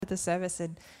the service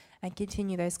and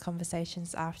continue those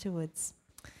conversations afterwards.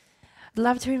 I'd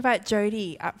love to invite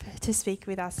Jodie up to speak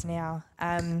with us now.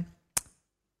 Come.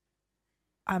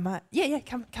 I might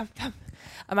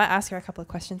ask her a couple of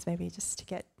questions maybe just to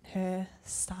get her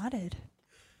started.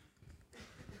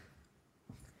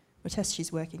 We'll test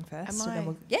she's working first.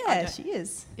 She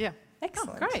is. Yeah.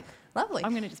 Excellent. Oh, great. Lovely.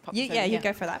 I'm going to just pop this over you here.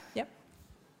 go for that. Yep.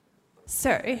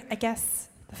 So I guess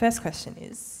the first question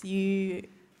is, you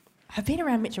have been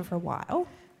around Mitcham for a while,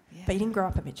 but you didn't grow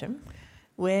up at Mitcham.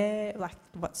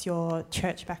 What's your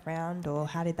church background, or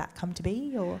how did that come to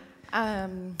be? Or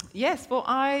Yes, well,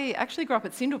 I actually grew up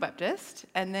at Sindel Baptist,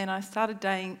 and then I started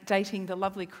dating the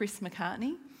lovely Jodie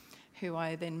MacCartney, who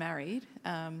I then married.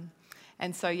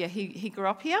 And so, he grew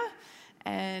up here,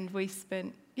 and we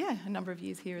spent, a number of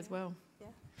years here as well.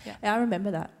 Yeah, I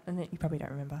remember that, and you probably don't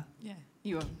remember. Yeah,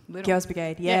 you were little. Girls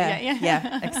Brigade,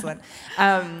 yeah, excellent.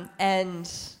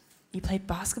 And you played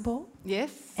basketball?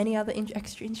 Yes. Any other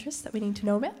extra interests that we need to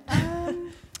know about?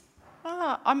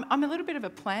 I'm a little bit of a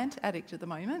plant addict at the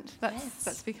moment.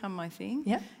 That's become my thing.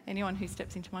 Yeah. Anyone who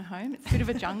steps into my home, it's a bit of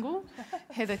a jungle.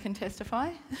 Heather can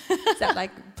testify. Is that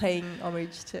like paying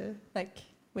homage to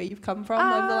where you've come from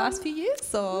over the last few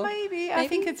years? Or maybe. I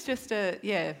think it's just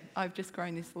I've just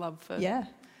grown this love for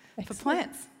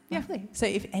plants. Yeah. Lovely. So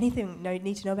if anything,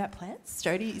 need to know about plants,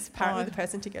 Jodie is apparently the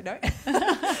person to go. No,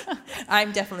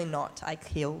 I'm definitely not. I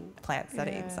kill plants that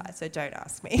are inside, so don't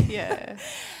ask me. Yeah.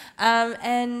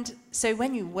 And so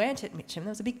when you weren't at Mitcham,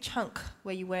 there was a big chunk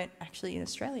where you weren't actually in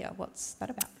Australia. What's that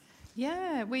about?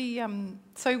 Yeah, we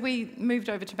moved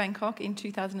over to Bangkok in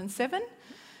 2007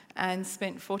 and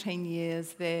spent 14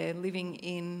 years there living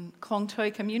in Klong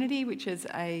Toi community, which is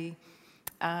a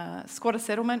squatter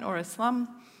settlement or a slum.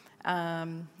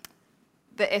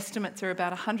 The estimates are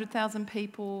about 100,000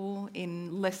 people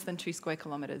in less than 2 square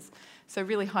kilometres. So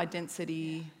really high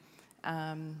density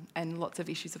and lots of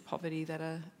issues of poverty that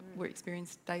were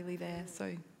experienced daily there.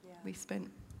 So we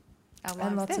spent our lives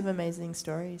and lots there. of amazing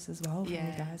stories as well from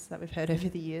you guys that we've heard over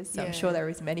the years. So Yeah. I'm sure there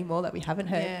is many more that we haven't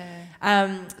heard.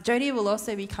 Yeah. Jodie will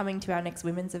also be coming to our next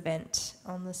women's event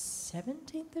on the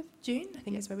 17th of June, I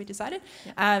think is where we decided.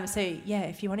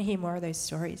 If you want to hear more of those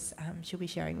stories, she'll be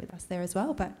sharing with us there as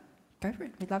well. But go for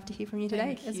it. We'd love to hear from you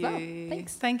today as well.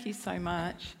 Thanks. Thank you so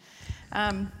much.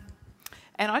 And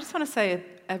I just want to say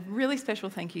a really special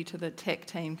thank you to the tech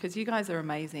team, because you guys are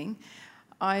amazing.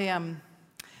 I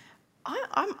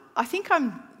think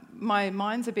my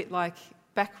mind's a bit like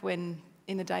back when,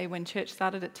 in the day when church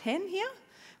started at 10 here,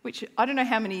 which I don't know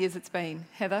how many years it's been.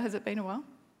 Heather, has it been a while?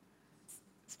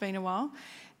 It's been a while.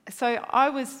 So I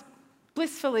was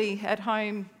blissfully at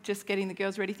home just getting the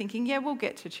girls ready, thinking, we'll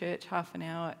get to church half an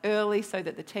hour early so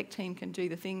that the tech team can do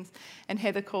the things. And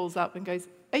Heather calls up and goes,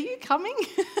 "Are you coming?"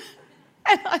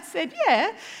 And I said,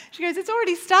 "Yeah." She goes, "It's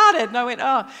already started." And I went,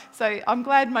 "Oh." So I'm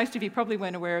glad most of you probably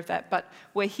weren't aware of that, but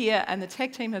we're here and the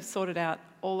tech team have sorted out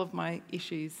all of my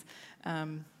issues,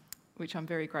 which I'm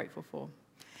very grateful for.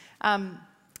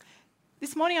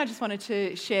 This morning I just wanted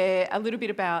to share a little bit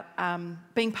about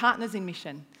being partners in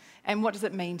mission and what does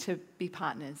it mean to be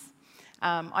partners.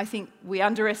 I think we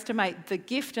underestimate the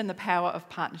gift and the power of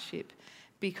partnership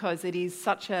because it is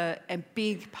such a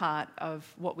big part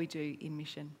of what we do in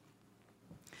mission.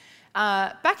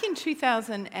 Back in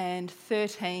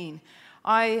 2013,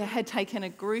 I had taken a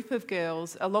group of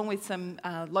girls along with some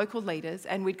local leaders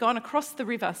and we'd gone across the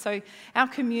river. So our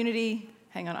community,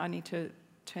 hang on, I need to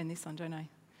turn this on, don't I?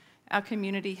 Our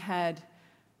community had,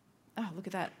 oh, look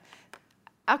at that.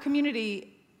 Our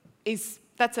community this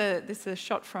is a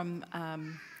shot from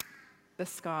the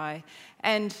sky.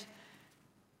 And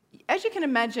as you can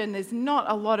imagine, there's not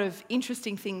a lot of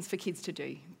interesting things for kids to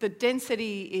do. The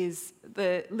density is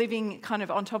the living kind of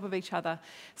on top of each other.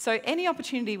 So any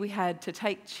opportunity we had to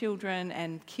take children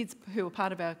and kids who were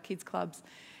part of our kids clubs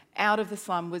out of the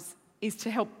slum is to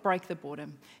help break the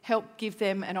boredom, help give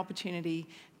them an opportunity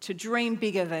to dream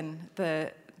bigger than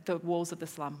the walls of the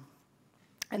slum.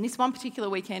 And this one particular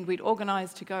weekend, we'd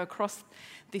organised to go across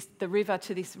the river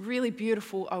to this really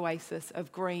beautiful oasis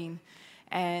of green.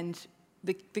 And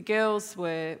the girls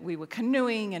we were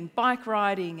canoeing and bike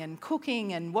riding and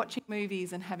cooking and watching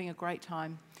movies and having a great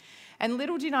time. And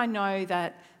little did I know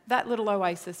that little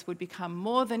oasis would become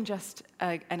more than just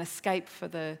an escape for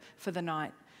the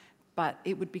night, but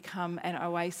it would become an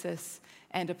oasis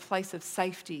and a place of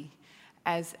safety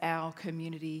as our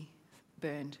community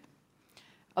burned.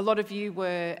 A lot of you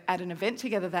were at an event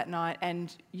together that night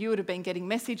and you would have been getting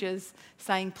messages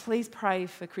saying, "Please pray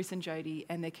for Chris and Jodie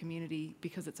and their community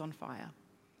because it's on fire."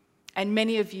 And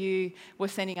many of you were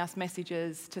sending us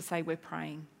messages to say we're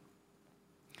praying.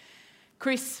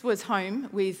 Chris was home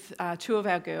with two of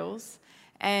our girls,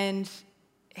 and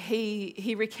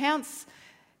he recounts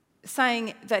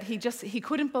saying that he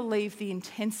couldn't believe the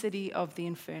intensity of the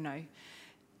inferno.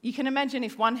 You can imagine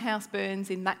if one house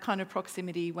burns in that kind of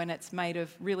proximity when it's made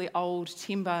of really old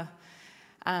timber,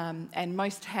 and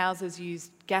most houses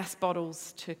use gas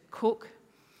bottles to cook.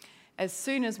 As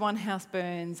soon as one house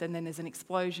burns and then there's an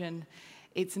explosion,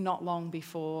 it's not long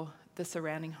before the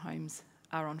surrounding homes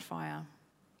are on fire.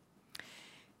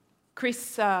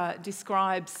 Chris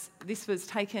describes this was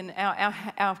taken,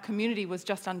 our community was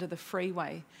just under the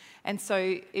freeway, and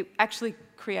so it actually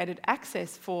created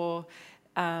access for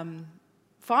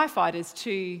firefighters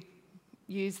to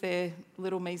use their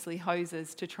little measly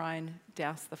hoses to try and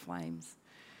douse the flames.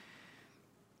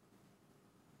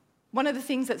 One of the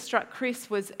things that struck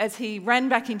Chris was as he ran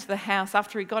back into the house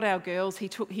after he got our girls,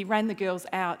 he ran the girls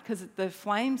out because the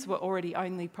flames were already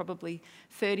only probably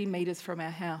 30 metres from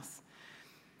our house.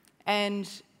 And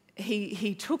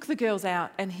he took the girls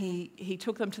out and he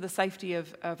took them to the safety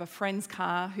of a friend's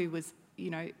car who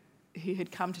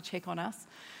had come to check on us.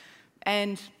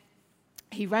 And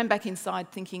he ran back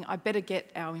inside thinking, I better get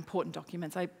our important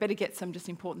documents. I better get some just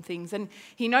important things. And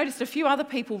he noticed a few other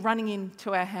people running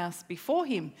into our house before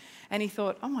him. And he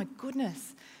thought, oh my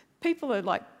goodness, people are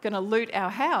like going to loot our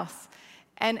house.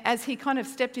 And as he kind of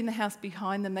stepped in the house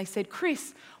behind them, they said,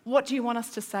 Chris, what do you want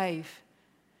us to save?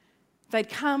 They'd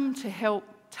come to help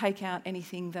take out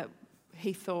anything that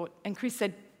he thought. And Chris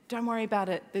said, don't worry about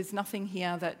it. There's nothing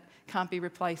here that can't be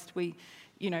replaced.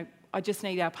 I just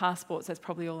need our passports. That's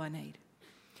probably all I need.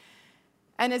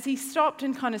 And as he stopped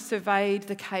and kind of surveyed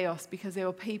the chaos, because there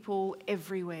were people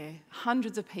everywhere,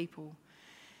 hundreds of people,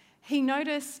 he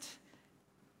noticed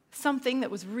something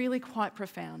that was really quite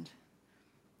profound.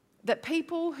 That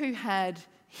people who had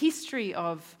history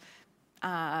of,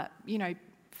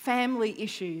 family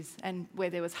issues and where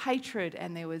there was hatred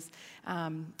and there was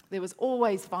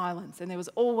always violence and there was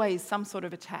always some sort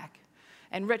of attack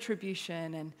and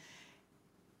retribution, and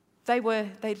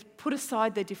they'd put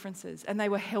aside their differences and they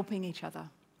were helping each other.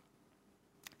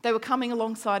 They were coming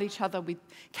alongside each other with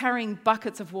carrying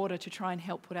buckets of water to try and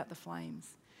help put out the flames.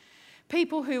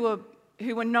 People who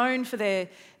were known for their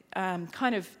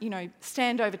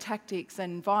standover tactics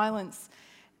and violence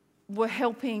were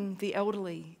helping the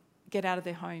elderly get out of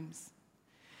their homes.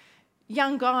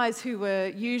 Young guys who were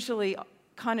usually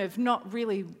kind of not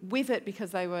really with it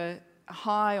because they were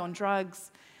high on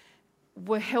drugs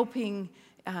were helping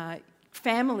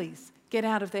families get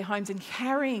out of their homes and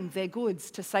carrying their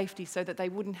goods to safety so that they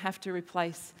wouldn't have to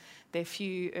replace their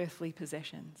few earthly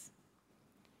possessions.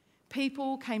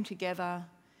 People came together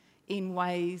in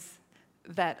ways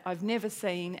that I've never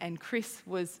seen, and Chris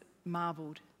was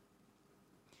marvelled.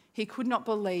 He could not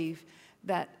believe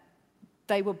that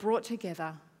they were brought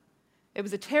together. It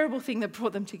was a terrible thing that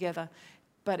brought them together,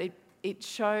 but it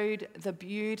showed the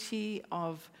beauty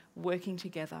of working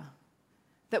together,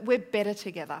 that we're better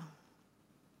together.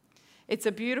 It's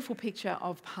a beautiful picture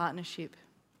of partnership.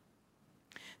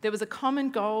 There was a common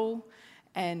goal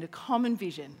and a common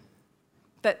vision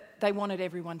that they wanted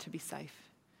everyone to be safe.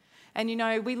 And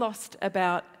we lost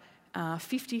about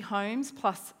 50 homes,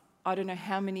 plus I don't know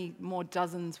how many more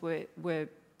dozens were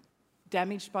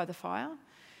damaged by the fire.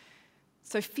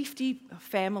 So 50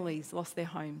 families lost their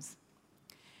homes,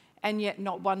 and yet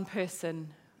not one person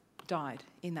died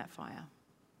in that fire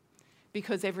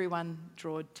because everyone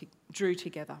drew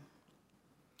together.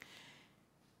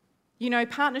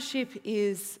 Partnership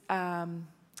is,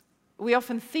 we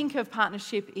often think of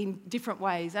partnership in different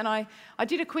ways. And I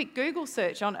did a quick Google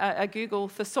search, a Google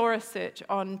thesaurus search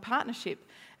on partnership.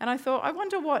 And I thought, I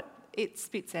wonder what it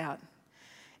spits out.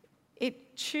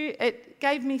 It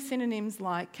gave me synonyms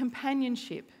like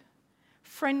companionship,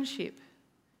 friendship,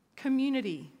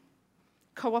 community,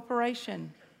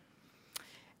 cooperation,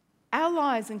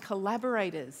 allies and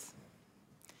collaborators,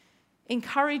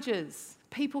 encouragers,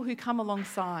 people who come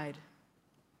alongside,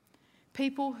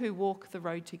 people who walk the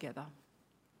road together.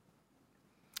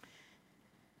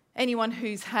 Anyone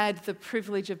who's had the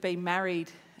privilege of being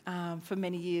married for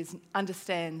many years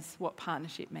understands what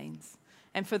partnership means.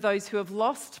 And for those who have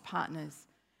lost partners,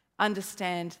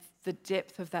 understand the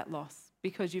depth of that loss,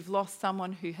 because you've lost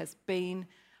someone who has been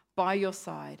by your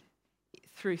side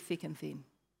through thick and thin.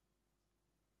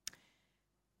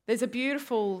 There's a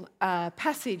beautiful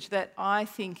passage that I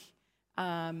think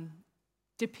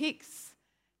depicts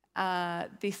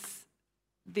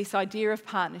this idea of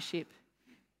partnership,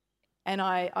 and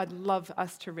I'd love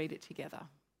us to read it together.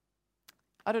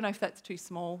 I don't know if that's too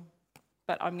small,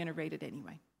 but I'm going to read it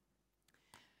anyway.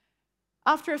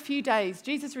 After a few days,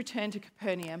 Jesus returned to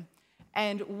Capernaum,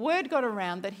 and word got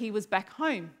around that he was back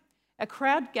home. A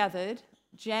crowd gathered,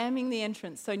 jamming the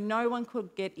entrance so no one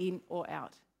could get in or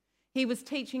out. He was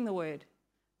teaching the word.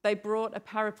 They brought a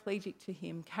paraplegic to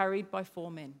him, carried by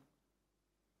 4 men.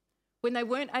 When they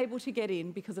weren't able to get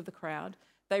in because of the crowd,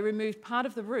 they removed part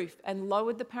of the roof and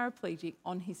lowered the paraplegic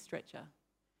on his stretcher.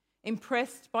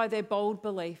 Impressed by their bold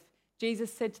belief,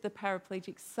 Jesus said to the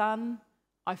paraplegic, "Son,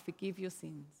 I forgive your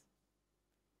sins."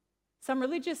 Some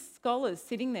religious scholars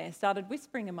sitting there started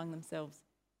whispering among themselves,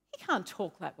 "He can't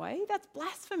talk that way. That's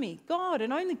blasphemy. God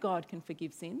and only God can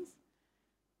forgive sins."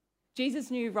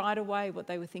 Jesus knew right away what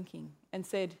they were thinking and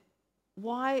said,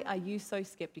 "Why are you so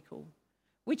skeptical?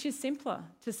 Which is simpler,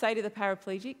 to say to the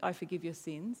paraplegic, 'I forgive your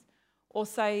sins,' or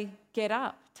say, 'Get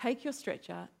up, take your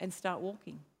stretcher and start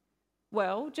walking'?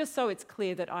 Well, just so it's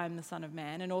clear that I am the Son of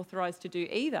Man and authorised to do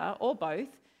either or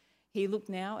both," he looked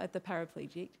now at the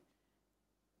paraplegic,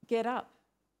 "get up,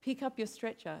 pick up your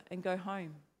stretcher and go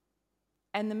home."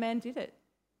 And the man did it.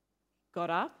 Got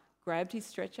up, grabbed his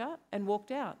stretcher and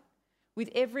walked out, with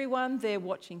everyone there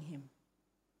watching him.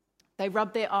 They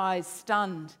rubbed their eyes,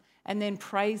 stunned, and then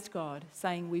praised God,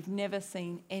 saying, "We've never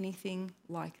seen anything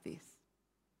like this."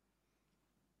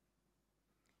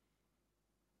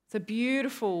 It's a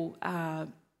beautiful,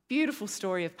 beautiful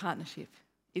story of partnership,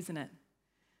 isn't it?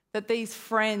 That these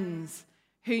friends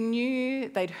who knew,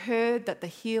 they'd heard that the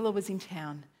healer was in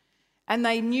town, and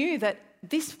they knew that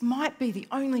this might be the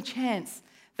only chance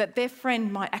that their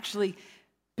friend might actually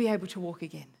be able to walk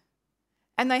again.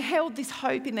 And they held this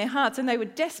hope in their hearts, and they were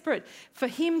desperate for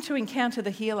him to encounter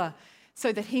the healer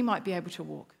so that he might be able to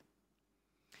walk.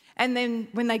 And then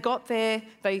when they got there,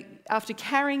 after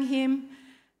carrying him,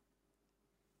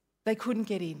 they couldn't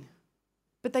get in,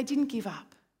 but they didn't give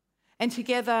up. And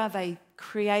together they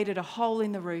created a hole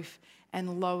in the roof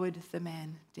and lowered the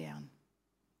man down.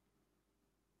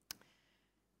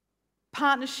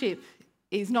 Partnership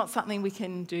is not something we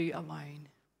can do alone.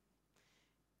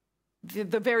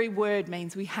 The very word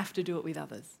means we have to do it with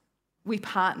others. We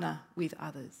partner with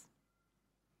others.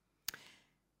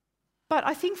 But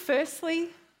I think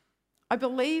firstly, I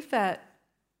believe that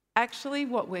actually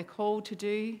what we're called to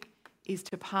do is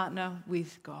to partner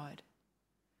with God.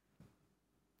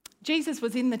 Jesus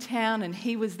was in the town and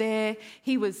he was there.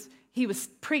 He was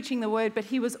preaching the word, but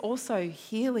he was also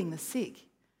healing the sick,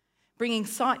 bringing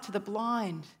sight to the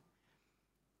blind.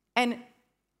 And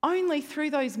only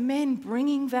through those men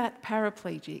bringing that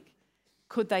paraplegic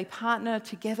could they partner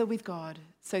together with God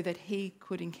so that he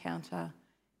could encounter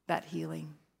that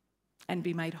healing and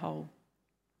be made whole.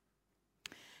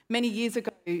 Many years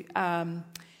ago,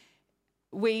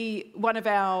 one of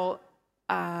our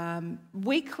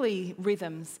weekly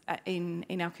rhythms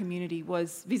in our community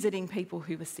was visiting people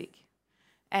who were sick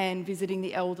and visiting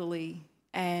the elderly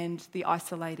and the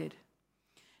isolated.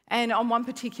 And on one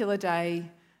particular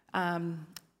day,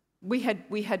 we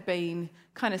had been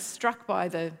kind of struck by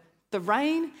the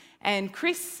rain, and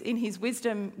Chris, in his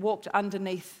wisdom, walked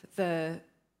underneath the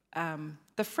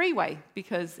freeway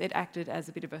because it acted as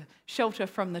a bit of a shelter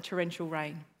from the torrential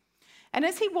rain. And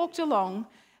as he walked along,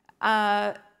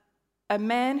 a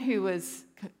man who was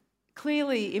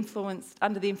clearly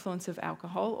under the influence of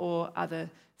alcohol or other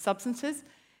substances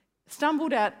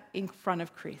stumbled out in front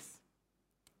of Chris.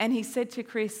 And he said to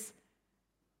Chris,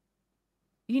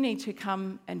 "You need to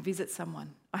come and visit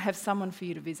someone. I have someone for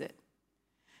you to visit."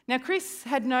 Now, Chris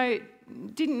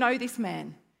didn't know this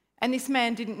man, and this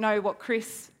man didn't know what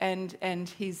Chris and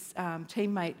his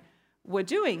teammate were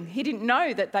doing. He didn't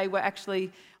know that they were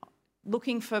actually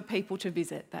looking for people to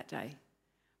visit that day.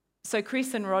 So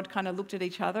Chris and Rod kind of looked at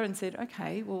each other and said,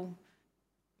 "Okay, well,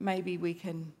 maybe we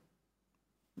can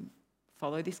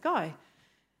follow this guy."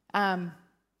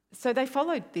 So they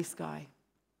followed this guy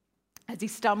as he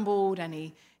stumbled and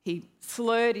he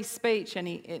slurred his speech, and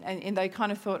they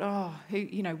kind of thought, "Oh,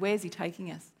 where's he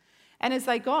taking us?" And as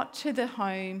they got to the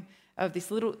home of this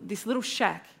little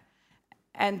shack,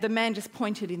 and the man just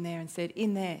pointed in there and said,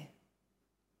 "In there."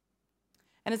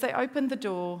 And as they opened the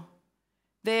door,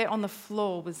 there on the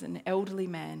floor was an elderly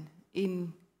man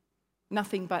in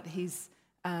nothing but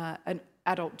an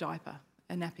adult diaper,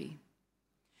 a nappy.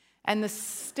 And the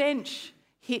stench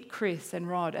hit Chris and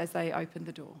Rod as they opened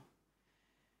the door.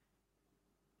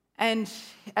 And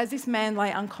as this man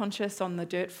lay unconscious on the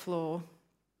dirt floor,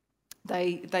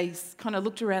 they kind of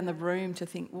looked around the room to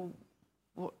think,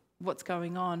 well, what's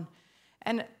going on?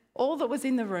 And all that was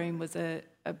in the room was a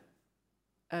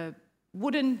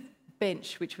wooden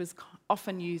bench, which was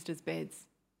often used as beds.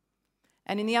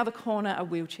 And in the other corner, a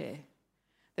wheelchair.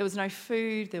 There was no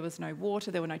food, there was no water,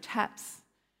 there were no taps,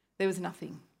 there was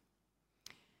nothing.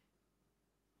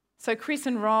 So Chris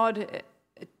and Rod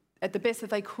at the best that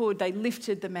they could, they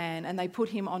lifted the man and they put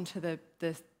him onto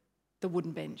the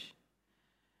wooden bench.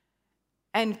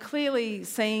 And clearly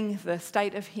seeing the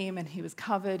state of him, and he was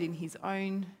covered in his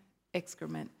own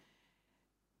excrement,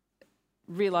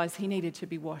 realised he needed to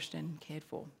be washed and cared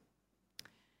for.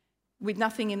 With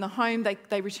nothing in the home,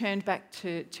 they returned back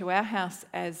to our house,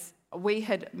 as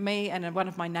me and one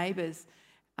of my neighbours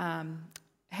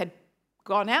had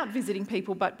gone out visiting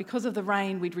people, but because of the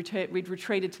rain, we'd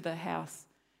retreated to the house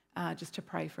just to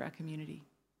pray for our community.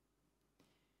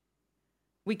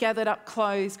 We gathered up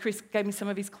clothes. Chris gave me some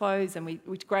of his clothes, and we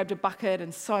grabbed a bucket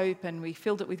and soap, and we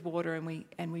filled it with water,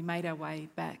 and we made our way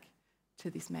back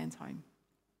to this man's home.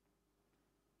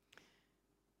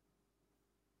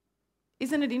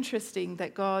 Isn't it interesting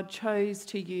that God chose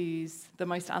to use the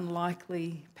most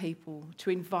unlikely people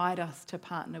to invite us to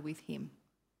partner with him?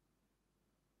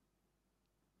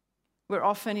 We're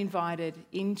often invited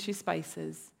into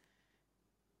spaces,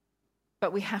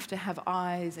 but we have to have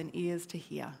eyes and ears to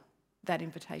hear that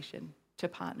invitation to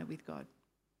partner with God.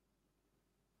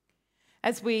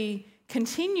 As we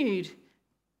continued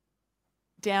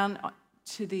down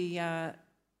to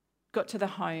got to the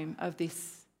home of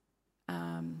this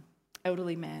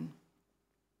elderly man,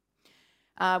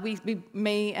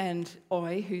 me and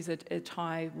Oi, who's a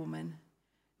Thai woman,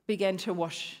 began to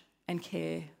wash and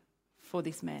care for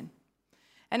this man.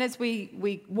 And as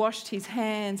we washed his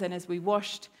hands, and as we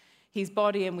washed his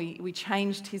body, and we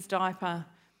changed his diaper,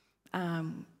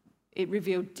 it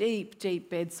revealed deep, deep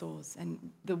bed sores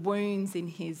and the wounds in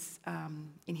his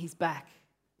back.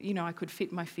 You know, I could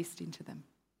fit my fist into them.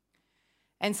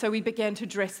 And so we began to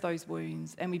dress those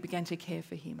wounds, and we began to care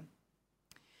for him.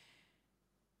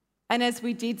 And as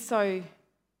we did so,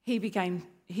 he became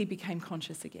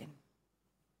conscious again.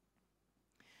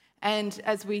 And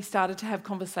as we started to have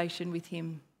conversation with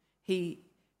him, he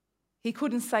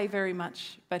couldn't say very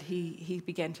much, but he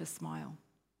began to smile.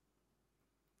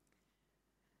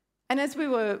 And as we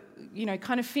were,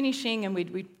 kind of finishing, and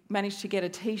we'd managed to get a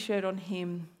T-shirt on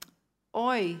him,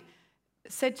 Oi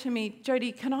said to me,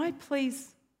 "Jodie, can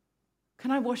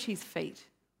I wash his feet?"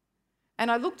 And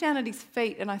I looked down at his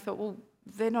feet and I thought, well,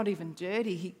 they're not even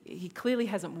dirty. He clearly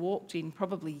hasn't walked in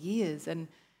probably years. And,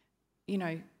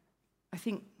 I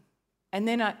think, and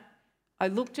then I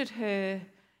looked at her,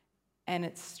 and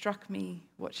it struck me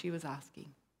what she was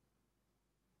asking.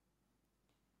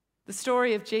 The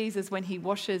story of Jesus when he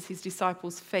washes his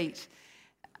disciples' feet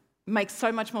makes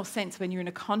so much more sense when you're in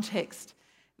a context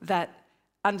that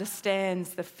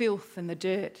understands the filth and the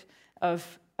dirt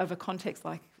of a context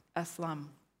like a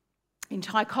slum. In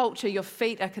Thai culture, your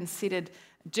feet are considered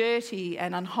dirty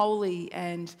and unholy,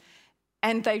 and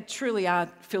they truly are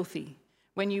filthy.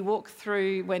 When you walk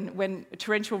through, when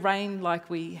torrential rain like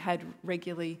we had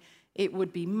regularly, it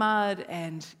would be mud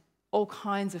and all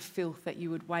kinds of filth that you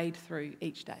would wade through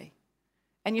each day.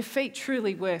 And your feet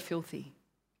truly were filthy.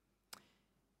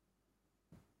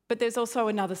 But there's also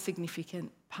another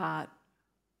significant part.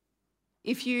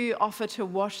 If you offer to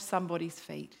wash somebody's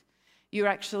feet, you're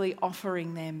actually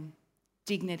offering them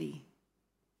dignity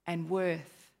and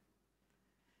worth,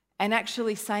 and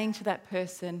actually saying to that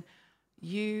person,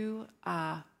 "You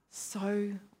are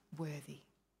so worthy.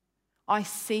 I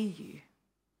see you.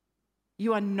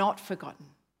 You are not forgotten.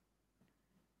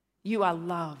 You are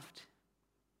loved."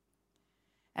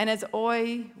 And as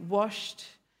Oi washed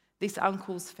this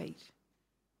uncle's feet,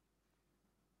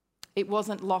 it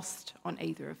wasn't lost on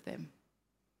either of them.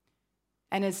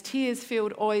 And as tears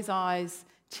filled Oi's eyes,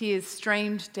 tears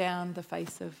streamed down the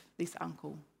face of this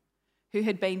uncle, who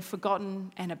had been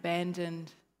forgotten and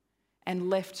abandoned and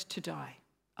left to die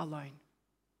alone.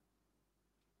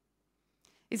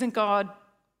 Isn't God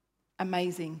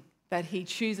amazing that he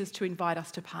chooses to invite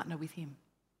us to partner with him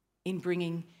in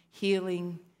bringing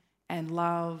healing and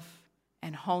love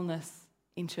and wholeness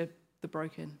into the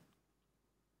broken?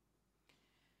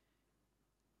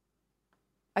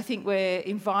 I think we're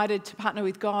invited to partner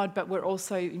with God, but we're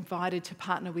also invited to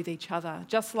partner with each other.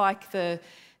 Just like the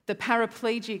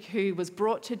paraplegic who was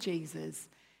brought to Jesus,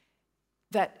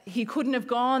 that he couldn't have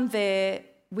gone there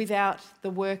without the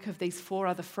work of these 4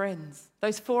 other friends.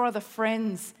 Those 4 other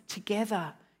friends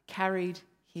together carried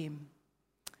him.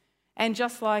 And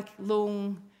just like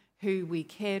Lung, who we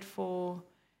cared for,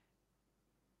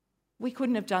 we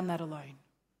couldn't have done that alone.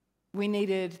 We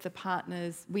needed the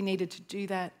partners. We needed to do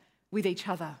that with each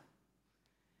other.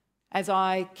 As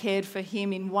I cared for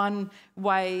him in one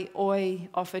way, Oi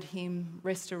offered him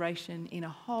restoration in a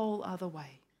whole other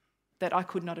way that I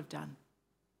could not have done.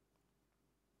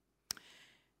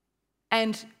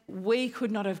 And we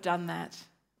could not have done that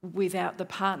without the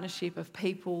partnership of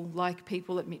people like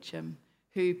people at Mitcham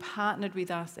who partnered with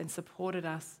us and supported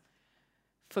us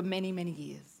for many, many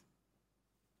years.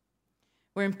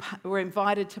 We're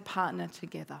invited to partner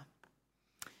together.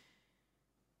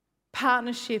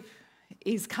 Partnership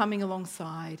is coming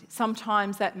alongside.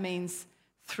 Sometimes that means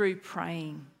through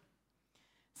praying.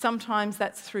 Sometimes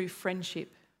that's through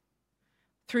friendship,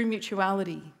 through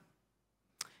mutuality,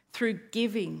 through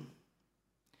giving,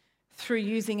 through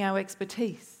using our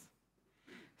expertise,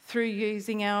 through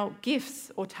using our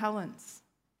gifts or talents,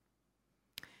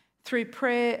 through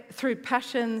prayer, through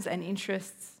passions and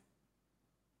interests.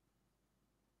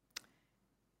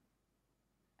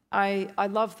 I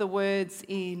love the words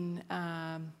in,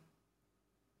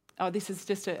 this is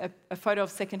just a photo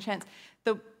of Second Chance.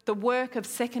 The work of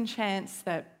Second Chance,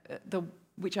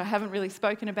 which I haven't really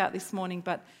spoken about this morning,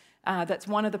 but that's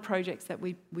one of the projects that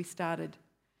we started.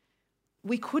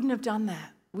 We couldn't have done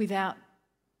that without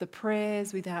the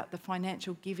prayers, without the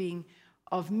financial giving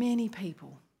of many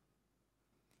people.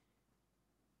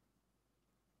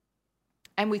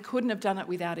 And we couldn't have done it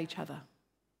without each other.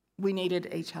 We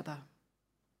needed each other.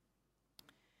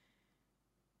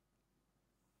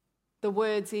 The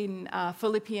words in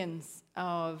Philippians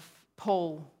of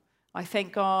Paul, I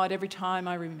thank God every time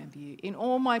I remember you. In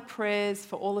all my prayers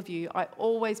for all of you, I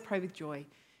always pray with joy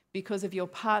because of your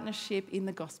partnership in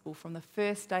the gospel from the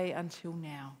first day until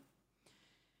now.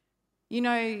 You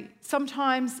know,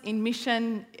 sometimes in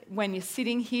mission, when you're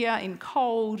sitting here in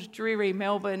cold, dreary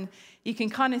Melbourne, you can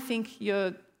kind of think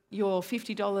your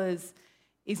 $50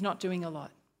 is not doing a lot.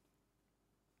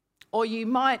 Or you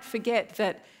might forget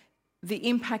that the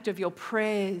impact of your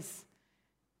prayers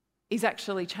is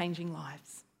actually changing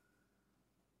lives.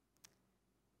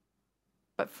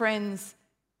 But friends,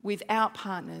 without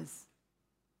partners,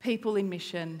 people in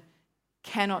mission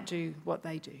cannot do what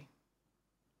they do.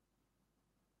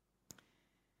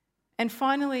 And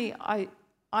finally,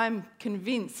 I'm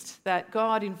convinced that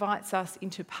God invites us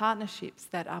into partnerships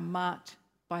that are marked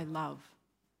by love.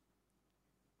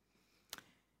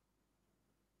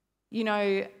 You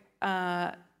know,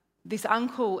 this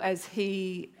uncle,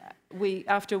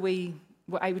 after we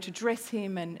were able to dress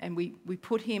him and we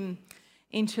put him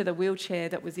into the wheelchair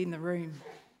that was in the room.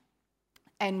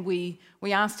 And we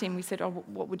asked him, we said, oh,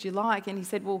 what would you like? And he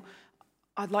said, well,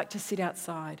 I'd like to sit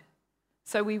outside.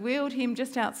 So we wheeled him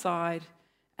just outside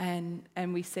and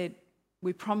we said,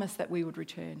 we promised that we would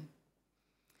return.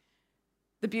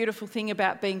 The beautiful thing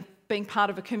about being part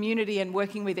of a community and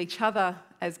working with each other,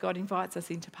 as God invites us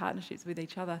into partnerships with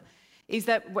each other, is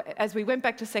that as we went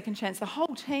back to Second Chance, the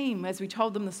whole team, as we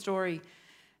told them the story,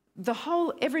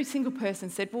 every single person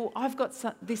said, well, I've got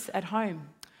this at home.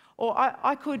 Or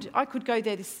I could go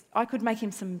there, I could make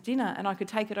him some dinner and I could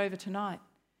take it over tonight.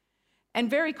 And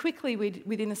very quickly,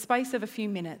 within the space of a few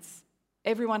minutes,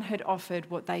 everyone had offered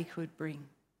what they could bring.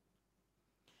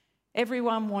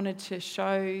 Everyone wanted to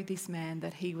show this man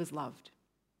that he was loved.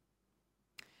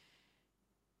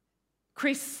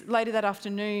 Chris, later that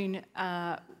afternoon,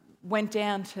 went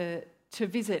down to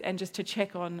visit and just to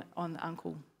check on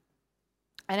Uncle.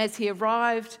 And as he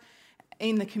arrived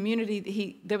in the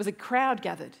community, there was a crowd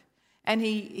gathered. And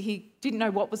he didn't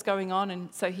know what was going on,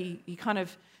 and so he kind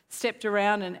of stepped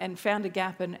around and found a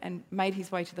gap and made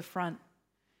his way to the front.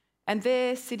 And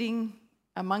there, sitting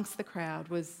amongst the crowd,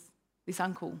 was this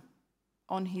uncle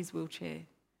on his wheelchair.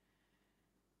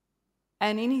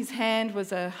 And in his hand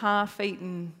was a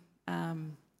half-eaten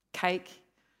cake,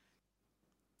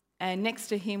 and next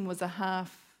to him was a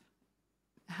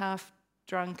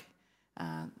half-drunk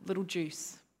little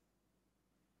juice,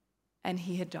 and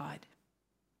he had died.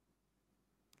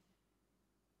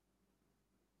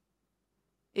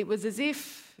 It was as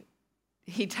if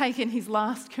he'd taken his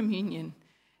last communion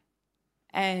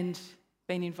and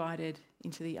been invited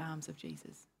into the arms of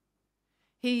Jesus.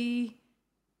 He,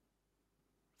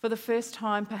 for the first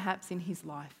time perhaps in his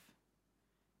life,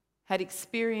 had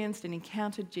experienced and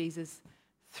encountered Jesus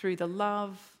through the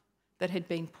love that had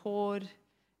been poured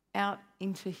out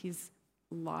into his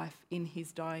life in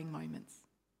his dying moments.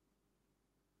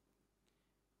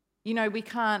 You know, we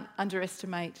can't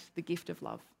underestimate the gift of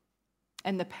love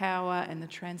and the power and the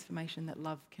transformation that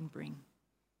love can bring.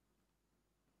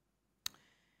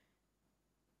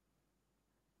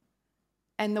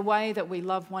 And the way that we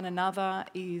love one another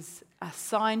is a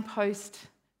signpost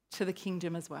to the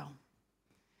kingdom as well.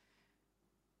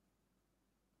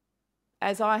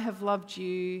 As I have loved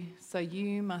you, so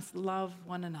you must love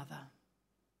one another.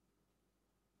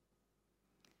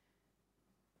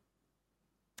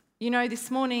 You know, this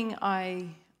morning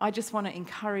I just want to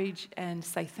encourage and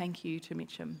say thank you to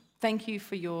Mitchum. Thank you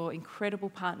for your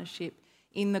incredible partnership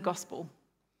in the gospel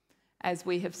as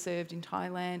we have served in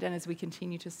Thailand and as we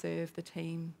continue to serve the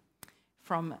team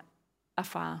from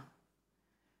afar.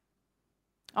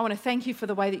 I want to thank you for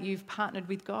the way that you've partnered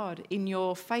with God in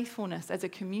your faithfulness as a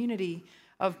community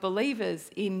of believers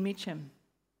in Mitcham,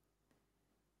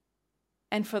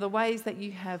 and for the ways that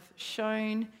you have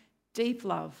shown deep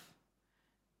love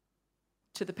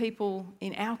to the people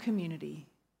in our community,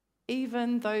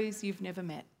 even those you've never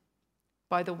met,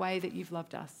 by the way that you've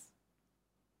loved us.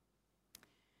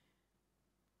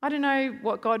 I don't know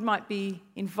what God might be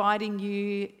inviting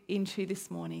you into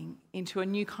this morning, into a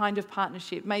new kind of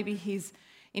partnership. Maybe He's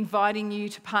inviting you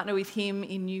to partner with Him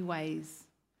in new ways.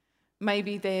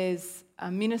 Maybe there's a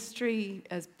ministry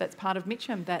that's part of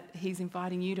Mitcham that He's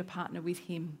inviting you to partner with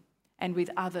Him and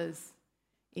with others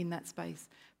in that space.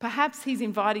 Perhaps He's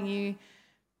inviting you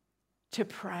to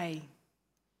pray.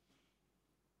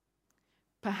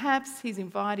 Perhaps He's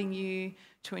inviting you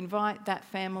to invite that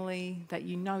family that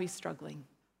you know is struggling.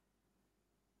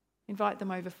 Invite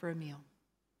them over for a meal.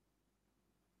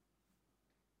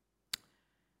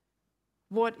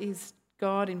 What is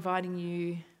God inviting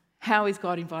you? How is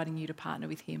God inviting you to partner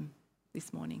with Him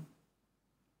this morning?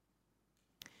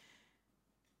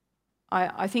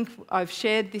 I think I've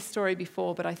shared this story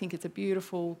before, but I think it's a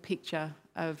beautiful picture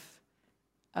of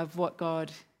what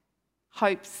God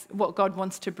hopes, what God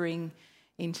wants to bring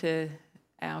into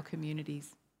our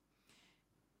communities.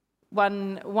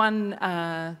 One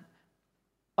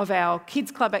of our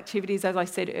kids club activities, as I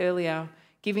said earlier,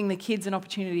 giving the kids an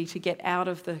opportunity to get out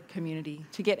of the community,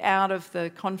 to get out of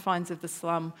the confines of the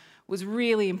slum, was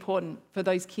really important for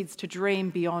those kids to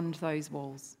dream beyond those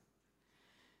walls.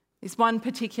 This one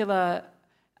particular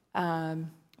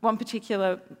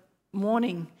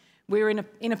morning, we were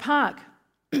in a park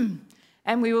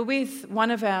and we were with one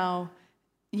of our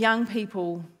young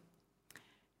people,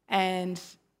 and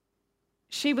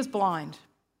she was blind.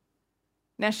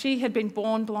 Now, she had been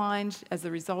born blind as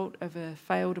a result of a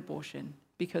failed abortion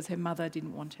because her mother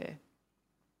didn't want her.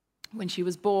 When she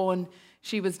was born,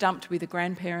 she was dumped with a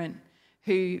grandparent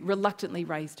who reluctantly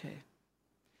raised her.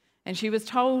 And she was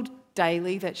told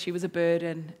daily that she was a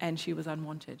burden and she was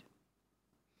unwanted.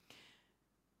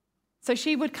 So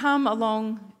she would come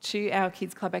along to our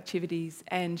kids club activities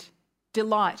and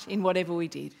delight in whatever we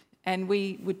did. And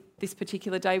this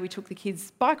particular day, we took the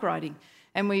kids bike riding,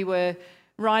 and we were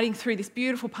riding through this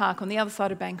beautiful park on the other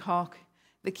side of Bangkok.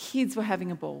 The kids were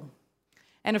having a ball.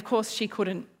 And of course, she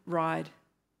couldn't ride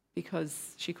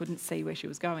because she couldn't see where she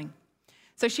was going.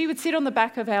 So she would sit on the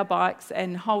back of our bikes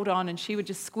and hold on, and she would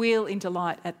just squeal in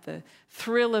delight at the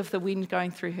thrill of the wind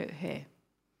going through her hair.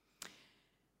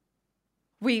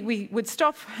 We would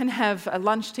stop and have a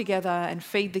lunch together and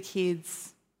feed the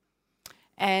kids.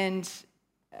 And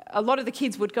a lot of the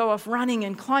kids would go off running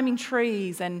and climbing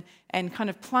trees and kind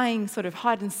of playing sort of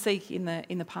hide and seek in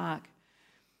the park.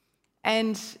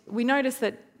 And we noticed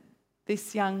that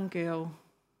this young girl,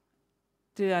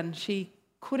 Duan, she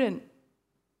couldn't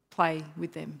play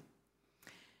with them.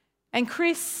 And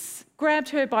Chris grabbed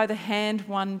her by the hand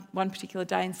one particular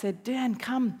day and said, "Duan,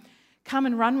 come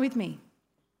and run with me."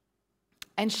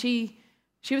 And she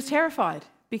was terrified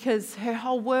because her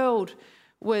whole world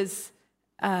was,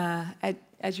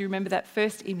 as you remember that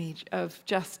first image of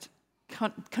just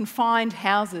confined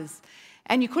houses,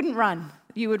 and you couldn't run,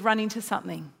 you would run into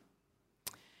something.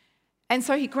 And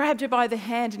so he grabbed her by the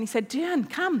hand and he said, "Duan,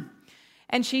 come."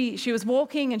 And she was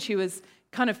walking and she was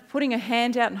kind of putting her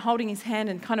hand out and holding his hand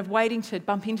and kind of waiting to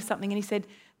bump into something. And he said,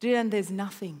 "Duan, there's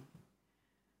nothing."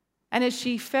 And as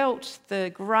she felt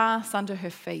the grass under her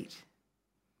feet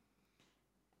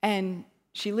and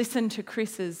she listened to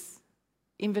Chris's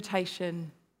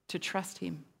invitation to trust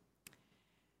him,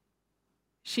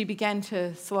 she began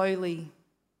to slowly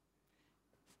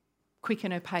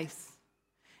quicken her pace.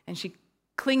 And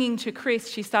clinging to Chris,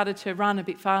 she started to run a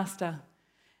bit faster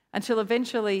until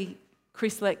eventually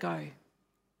Chris let go.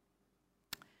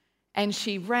 And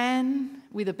she ran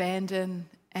with abandon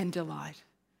and delight.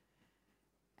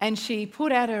 And she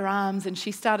put out her arms and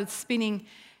she started spinning.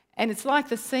 And it's like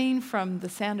the scene from The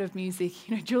Sound of Music,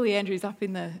 Julie Andrews up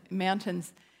in the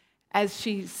mountains, as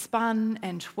she spun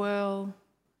and twirled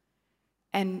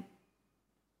and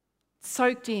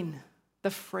soaked in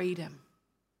the freedom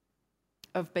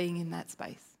of being in that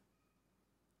space.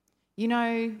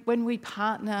 When we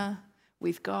partner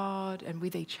with God and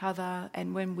with each other,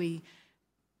 and when we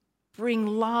bring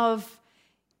love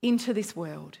into this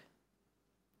world,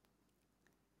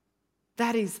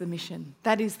 that is the mission.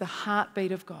 That is the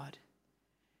heartbeat of God,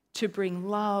 to bring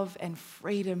love and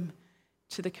freedom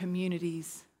to the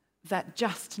communities that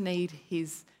just need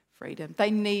His freedom. They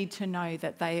need to know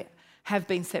that they have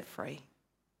been set free.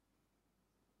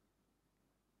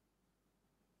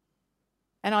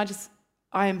 And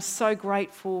I am so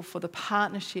grateful for the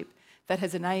partnership that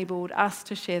has enabled us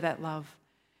to share that love.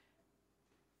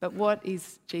 But what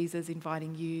is Jesus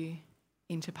inviting you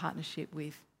into partnership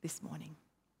with this morning?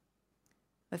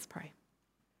 Let's pray.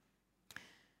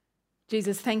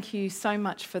 Jesus, thank you so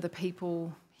much for the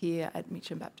people here at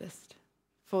Mitcham Baptist,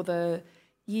 for the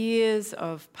years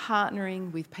of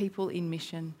partnering with people in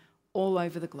mission all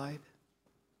over the globe.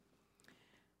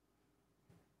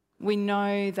 We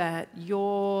know that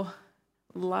your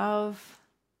love,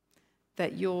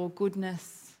 that your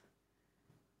goodness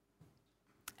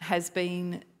has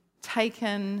been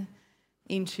taken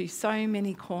into so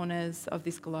many corners of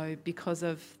this globe because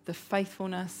of the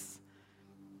faithfulness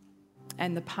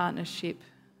and the partnership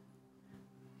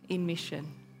in mission.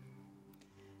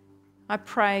 I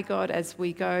pray, God, as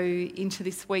we go into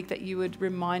this week, that you would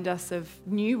remind us of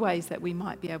new ways that we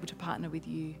might be able to partner with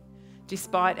you,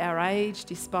 despite our age,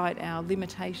 despite our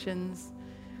limitations,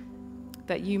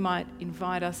 that you might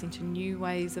invite us into new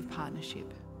ways of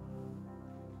partnership.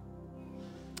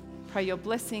 Pray your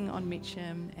blessing on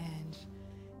Mitcham and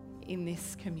in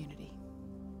this community.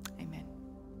 Amen.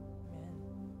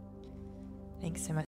 Thanks so much.